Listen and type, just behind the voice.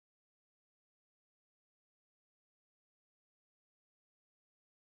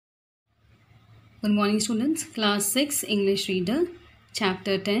Good morning students, class 6 English reader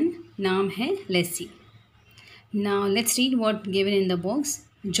chapter 10 नाम है Lesi. Now let's read what given in the box.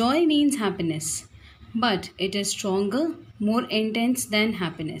 Joy means happiness but it is stronger, more intense then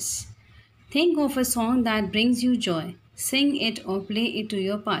happiness. Think of a song that brings you Joy, sing it और play it to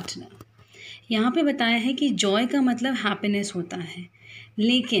your partner. यहाँ पे बताया है कि Joy का मतलब happiness होता है,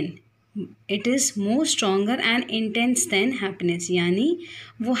 लेकिन it is more stronger and intense then happiness, यानी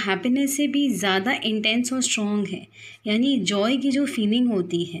वो हैप्पीनेस से भी ज़्यादा इंटेंस और स्ट्रॉन्ग है. यानी जॉय की जो फीलिंग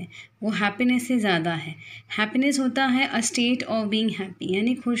होती है वो हैप्पीनेस से ज़्यादा है. हैप्पीनेस होता है a state of being happy,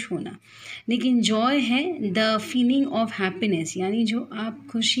 यानी खुश होना, लेकिन जॉय है द फीलिंग ऑफ हैप्पीनेस, यानी जो आप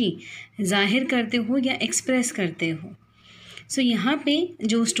खुशी जाहिर करते हो या एक्सप्रेस करते हो. सो यहाँ पे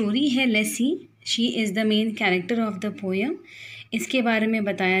जो स्टोरी है Lesi, she is the main character of the poem. इसके बारे में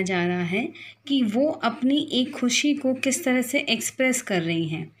बताया जा रहा है कि वो अपनी एक खुशी को किस तरह से एक्सप्रेस कर रही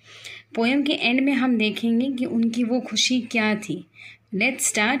हैं. पोएम के एंड में हम देखेंगे कि उनकी वो खुशी क्या थी. Let's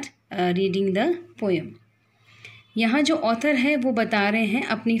start reading the poem. यहाँ जो ऑथर है वो बता रहे हैं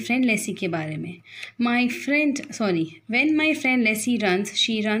अपनी फ्रेंड लेसी के बारे में. When my friend Lesi runs,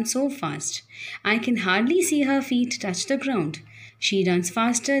 she runs so fast I can hardly see her feet touch the ground. She runs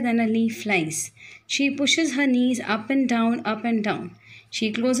faster than a leaf flies. She pushes her knees up and down, up and down. She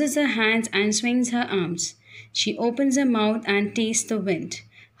closes her hands and swings her arms. She opens her mouth and tastes the wind.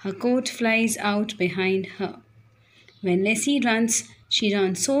 Her coat flies out behind her. When Lessie runs, she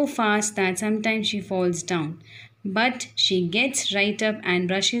runs so fast that sometimes she falls down. But she gets right up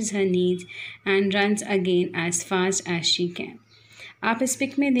and brushes her knees and runs again as fast as she can. आप इस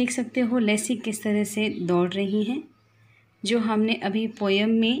pick में देख सकते हो लेसी किस तरह से दौड़ रही हैं. जो हमने अभी पोएम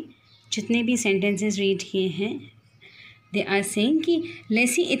में जितने भी सेंटेंसेस रीड किए हैं, दे आर सेइंग कि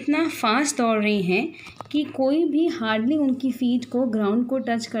लेसी इतना फास्ट दौड़ रही हैं कि कोई भी हार्डली उनकी फीट को ग्राउंड को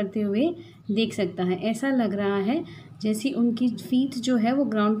टच करते हुए देख सकता है. ऐसा लग रहा है जैसे उनकी फीट जो है वो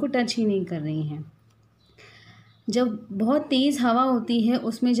ग्राउंड को टच ही नहीं कर रही हैं. जब बहुत तेज़ हवा होती है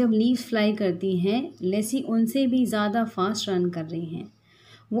उसमें जब लीव्स फ्लाई करती हैं, लेसी उनसे भी ज़्यादा फास्ट रन कर रही हैं.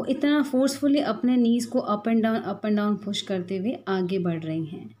 वो इतना फोर्सफुली अपने नीज़ को अप एंड डाउन पुश करते हुए आगे बढ़ रही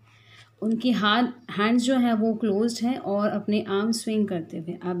हैं. उनकी हैंड्स जो है वो क्लोज्ड हैं और अपने आर्म स्विंग करते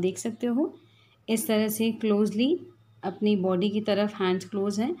हुए आप देख सकते हो इस तरह से क्लोजली अपनी बॉडी की तरफ हैंड्स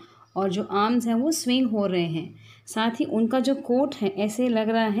क्लोज हैं और जो आर्म्स हैं वो स्विंग हो रहे हैं. साथ ही उनका जो कोट है ऐसे लग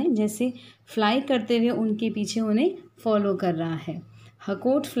रहा है जैसे फ्लाई करते हुए उनके पीछे उन्हें फॉलो कर रहा है. Her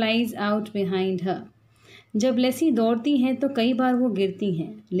coat flies out behind her. जब लेसी दौड़ती हैं तो कई बार वो गिरती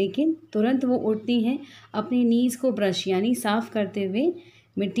हैं, लेकिन तुरंत वो उठती हैं, अपनी नीज़ को ब्रश यानी साफ़ करते हुए,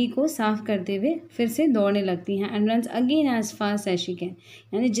 मिट्टी को साफ़ करते हुए फिर से दौड़ने लगती हैं. And runs again as fast as she can,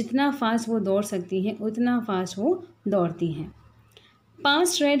 यानी जितना फास्ट वो दौड़ सकती हैं उतना फास्ट वो दौड़ती हैं.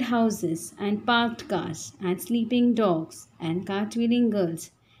 Past red houses and parked cars and sleeping dogs and कार्टव्हीलिंग girls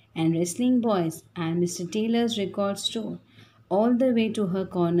and wrestling boys and mister tailors record store, all the way to her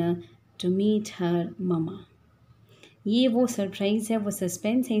corner to meet her mama. ये वो सरप्राइज़ है, वो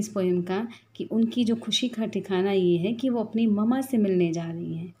suspense है इस poem का कि उनकी जो खुशी का ठिकाना ये है कि वो अपनी ममा से मिलने जा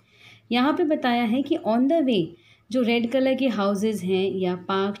रही हैं. यहाँ पे बताया है कि ऑन द वे जो रेड कलर के हाउसेस हैं या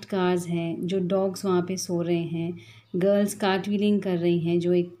पार्क्ड कार्स हैं, जो डॉग्स वहाँ पे सो रहे हैं, गर्ल्स कार्टव्हीलिंग कर रही हैं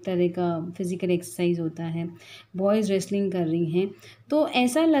जो एक तरह का फिज़िकल एक्सरसाइज होता है, बॉयज़ रेसलिंग कर रही हैं, तो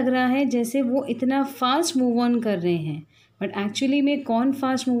ऐसा लग रहा है जैसे वो इतना फास्ट मूव ऑन कर रहे हैं. बट एक्चुअली में कौन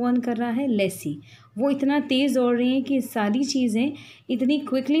फास्ट मूव ऑन कर रहा है? लेसी. वो इतना तेज़ दौड़ रही हैं कि सारी चीज़ें इतनी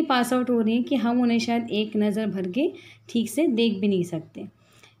क्विकली पास आउट हो रही हैं कि हम उन्हें शायद एक नज़र भर के ठीक से देख भी नहीं सकते.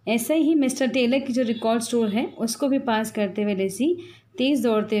 ऐसा ही मिस्टर टेलर की जो रिकॉर्ड स्टोर है उसको भी पास करते हुए लेसी तेज़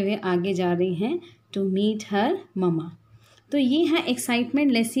दौड़ते हुए आगे जा रही हैं टू मीट हर ममा. तो ये है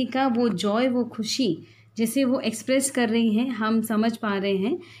एक्साइटमेंट लेसी का, वो जॉय, वो खुशी जिसे वो एक्सप्रेस कर रही हैं. हम समझ पा रहे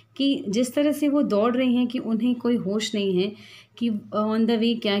हैं कि जिस तरह से वो दौड़ रही हैं कि उन्हें कोई होश नहीं है कि ऑन द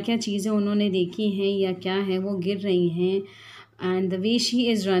वे क्या क्या चीज़ें उन्होंने देखी हैं या क्या है, वो गिर रही हैं. And the way she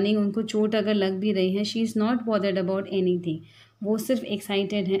is running, उनको चोट अगर लग भी रही है, she is not bothered about anything. वो सिर्फ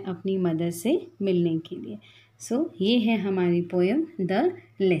एक्साइटेड हैं अपनी मदर से मिलने के लिए. सो ये है हमारी पोएम द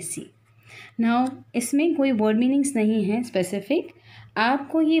लेसी. नाउ इसमें कोई वर्ड मीनिंग्स नहीं है स्पेसिफिक.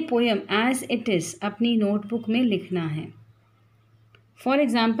 आपको ये पोएम एज इट इज़ अपनी नोटबुक में लिखना है. फॉर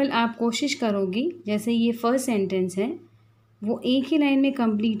एग्ज़ाम्पल आप कोशिश करोगी जैसे ये फर्स्ट सेंटेंस है वो एक ही लाइन में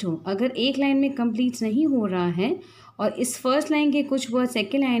कंप्लीट हो. अगर एक लाइन में कंप्लीट नहीं हो रहा है और इस फर्स्ट लाइन के कुछ वर्ड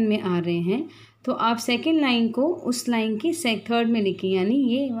सेकेंड लाइन में आ रहे हैं तो आप सेकेंड लाइन को उस लाइन के थर्ड में लिखें, यानी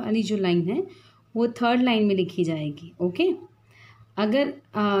ये वाली जो लाइन है वो थर्ड लाइन में लिखी जाएगी. ओके. अगर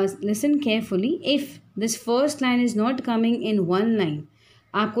listen carefully, if this first line is not coming in one line,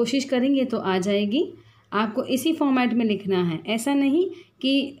 आप कोशिश करेंगे तो आ जाएगी। आपको इसी फॉर्मेट में लिखना है, ऐसा नहीं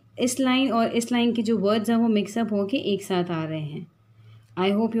कि इस लाइन और इस लाइन के जो वर्ड्स हैं वो मिक्सअप होके एक साथ आ रहे हैं।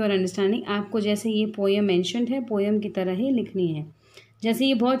 I hope you are understanding. आपको जैसे ये पोएम मेंशन्ड है, पोएम की तरह ही लिखनी है। जैसे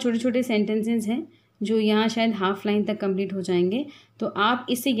ये बहुत छोटे छोटे सेंटेंसेस हैं जो यहाँ शायद हाफ लाइन तक कंप्लीट हो जाएंगे, तो आप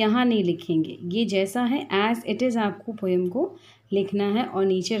इसे यहाँ नहीं लिखेंगे, ये जैसा है एज इट इज़ आपको पोएम को लिखना है और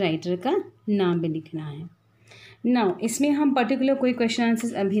नीचे राइटर का नाम भी लिखना है। नाउ इसमें हम पर्टिकुलर कोई क्वेश्चन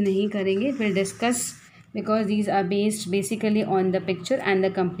आंसर्स अभी नहीं करेंगे, will discuss because these are based basically on the picture and the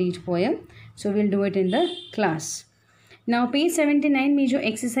complete poem, so we'll do it in the class. Now page 79 में जो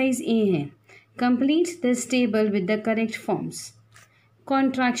exercise A है, complete this table with the correct forms.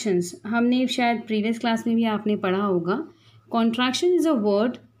 Contractions हमने शायद previous class में भी आपने पढ़ा होगा। Contraction is a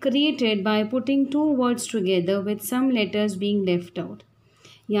word created by putting two words together with some letters being left out.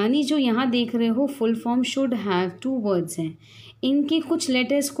 यानी जो यहाँ देख रहे हो full form should have, two words हैं, इनके कुछ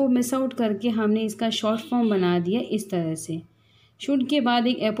लेटर्स को मिस आउट करके हमने इसका शॉर्ट फॉर्म बना दिया इस तरह से। शुड के बाद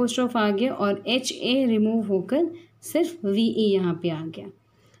एक एपोस्ट्रोफ आ गया और HA रिमूव होकर सिर्फ VE यहाँ पे आ गया।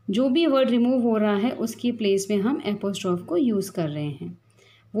 जो भी वर्ड रिमूव हो रहा है उसकी प्लेस में हम एपोस्ट्रोफ को यूज़ कर रहे हैं।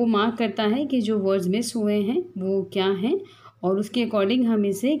 वो मार्क करता है कि जो वर्ड्स मिस हुए हैं वो क्या हैं और उसके अकॉर्डिंग हम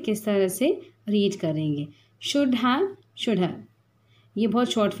इसे किस तरह से रीड करेंगे। शुड हैव, शुड हैव, ये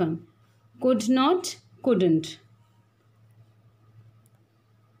बहुत short form. Could not, couldn't,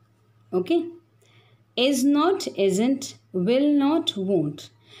 okay. Is not, isn't, will not, won't.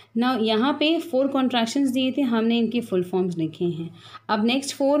 ना यहाँ पे 4 कॉन्ट्रैक्शंस दिए थे, हमने इनके फुल फॉर्म्स लिखे हैं। अब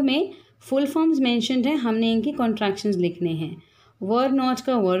नेक्स्ट 4 में फुल फॉर्म्स मेंशन्ड है, हमने इनके कॉन्ट्रैक्शंस लिखने हैं। वर नॉट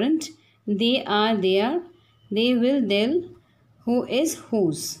का weren't, they are, they will, देल, who is,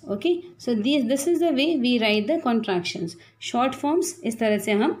 whose, okay, so this is the way we write the contractions. Short forms इस तरह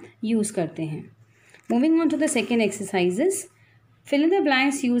से हम use करते हैं। Moving on to the second exercises, fill in the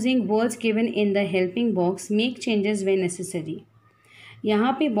blanks using words given in the helping box, make changes when necessary.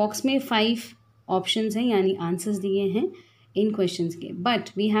 यहाँ पे box में 5 options हैं यानी आंसर्स दिए हैं इन क्वेश्चंस के, but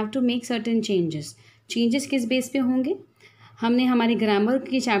we have to make certain changes. Changes किस base पे होंगे? हमने हमारे ग्रामर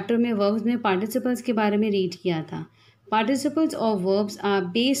के चैप्टर में वर्ब्स में पार्टिसिपल्स के बारे में रीड किया था। Participles of verbs are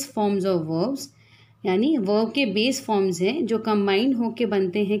base forms of verbs, यानी वर्ब के बेस फॉर्म्स हैं जो कंबाइन होके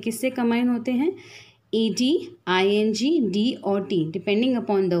बनते हैं। किससे कंबाइन होते हैं? AD, ING, D और T depending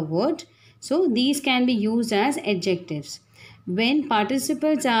upon the word. So these can be used as adjectives. When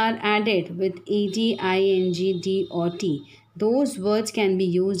participles are added with AD, ING, D or T, those words can be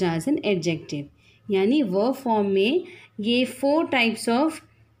used as an adjective. यानी verb form में ये 4 types of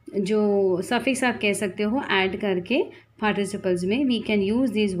जो suffix आप कह सकते हो add करके participles में we can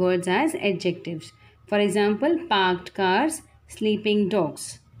use these words as adjectives. For example parked cars, sleeping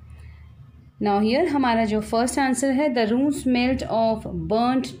dogs. Now here हमारा जो फर्स्ट आंसर है, the room smelled of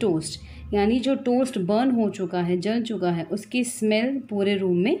burned toast, यानी जो टोस्ट बर्न हो चुका है, जल चुका है, उसकी स्मेल पूरे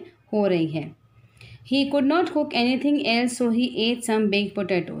रूम में हो रही है। He could not cook anything else so he at some baked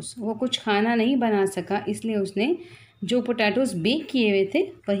potatoes, वो कुछ खाना नहीं बना सका इसलिए उसने जो पोटैटोज बेक किए हुए थे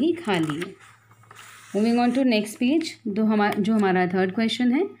वही खा लिए। Moving on to next page, जो हमारा थर्ड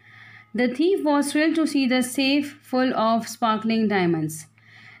क्वेश्चन है, the thief was thrilled to see the safe full of sparkling diamonds.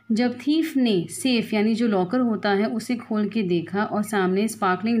 जब थीफ ने सेफ यानी जो लॉकर होता है उसे खोल के देखा और सामने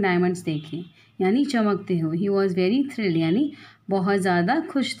स्पार्कलिंग डायमंड्स देखे यानी चमकते हो, ही वॉज वेरी थ्रिल्ड यानी बहुत ज़्यादा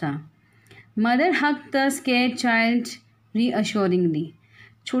खुश था। Mother hug the scared child रीअश्योरिंगली,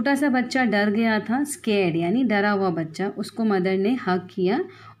 छोटा सा बच्चा डर गया था, स्केर्ड यानी डरा हुआ बच्चा, उसको मदर ने हग किया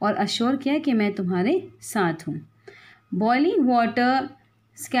और अश्योर किया कि मैं तुम्हारे साथ हूँ। Boiling water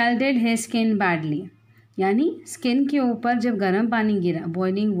स्कैल्डेड his skin badly, यानी स्किन के ऊपर जब गर्म पानी गिरा,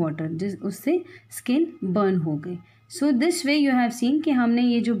 बॉइलिंग वाटर, जिस उससे स्किन बर्न हो गई। So this way you have seen कि हमने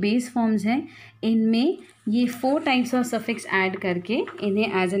ये जो बेस फॉर्म्स हैं इनमें ये 4 टाइप्स ऑफ सफिक्स ऐड करके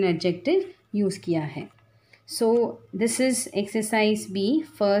इन्हें एज एन एडजेक्टिव यूज़ किया है। So this is exercise B,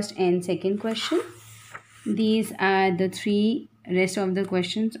 first and second question. These are the 3 rest of the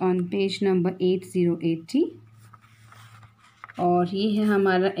questions on page number 8080. और ये है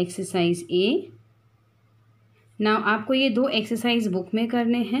हमारा exercise A. Now आपको ये 2 exercise book में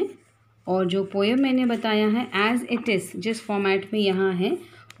करने हैं और जो poem मैंने बताया है as it is, जिस format में यहाँ है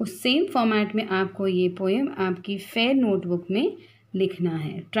उस same format में आपको ये poem आपकी fair notebook में लिखना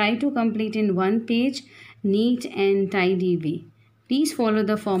है। Try to complete in 1 page. Neat and tidy way. Please follow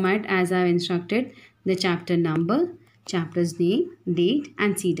the format as I have instructed, the chapter number, chapter's name, date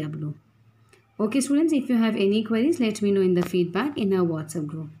and CW. Okay students, if you have any queries, let me know in the feedback in our WhatsApp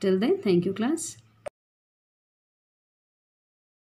group. Till then, thank you class.